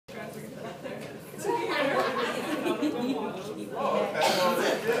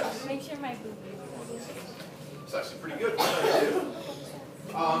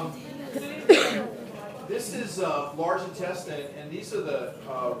is large intestine, and these are the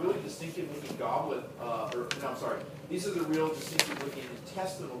really distinctive looking goblet, these are the real distinctive looking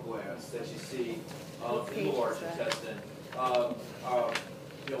intestinal glands that you see in the large intestine.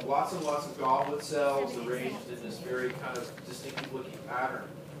 Lots and lots of goblet cells arranged in this very kind of distinctive looking pattern,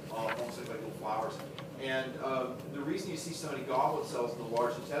 almost like little flowers. And the reason you see so many goblet cells in the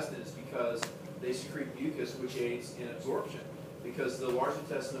large intestine is because they secrete mucus, which aids in absorption. Because the large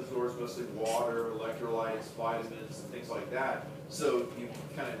intestine absorbs mostly water, electrolytes, vitamins, and things like that. So you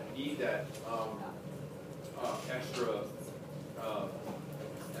kind of need that extra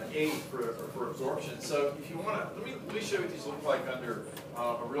aid for absorption. So if you want to, let me show you what these look like under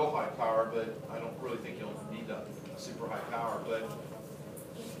a real high power, but I don't really think you'll need a super high power. But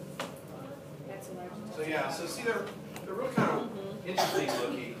so yeah, so see they're really kind of interesting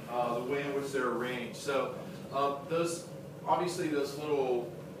looking, the way in which they're arranged. So obviously those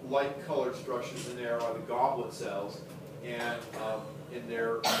little light colored structures in there are the goblet cells, and in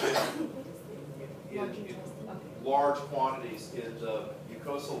large quantities in the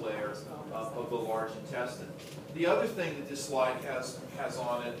mucosal layers of the large intestine. The other thing that this slide has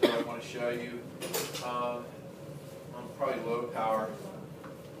on it that I want to show you, on probably low power,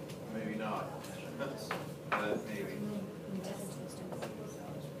 maybe not, maybe.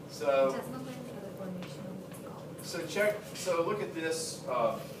 So look at this.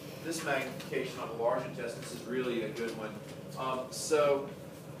 This magnification on the large intestine is really a good one. So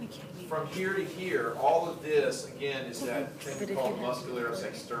from here to here, all of this again is that thing called muscularis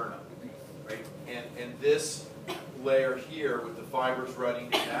externa, right? And this layer here with the fibers running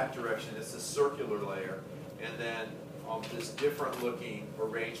in that direction is the circular layer, and then this different looking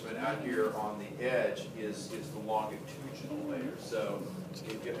arrangement out here on the edge is the longitudinal layer. So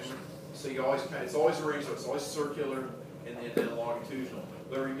you always it's always arranged, so it's always circular and then longitudinal.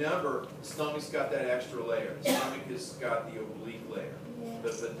 But remember, the stomach's got that extra layer. The stomach has got the oblique layer,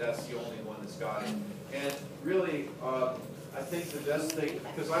 but that's the only one that's got it. And really, I think the best thing,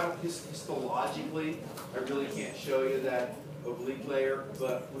 because histologically, I really can't show you that oblique layer,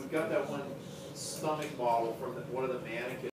 but we've got that one stomach model from one of the mannequins.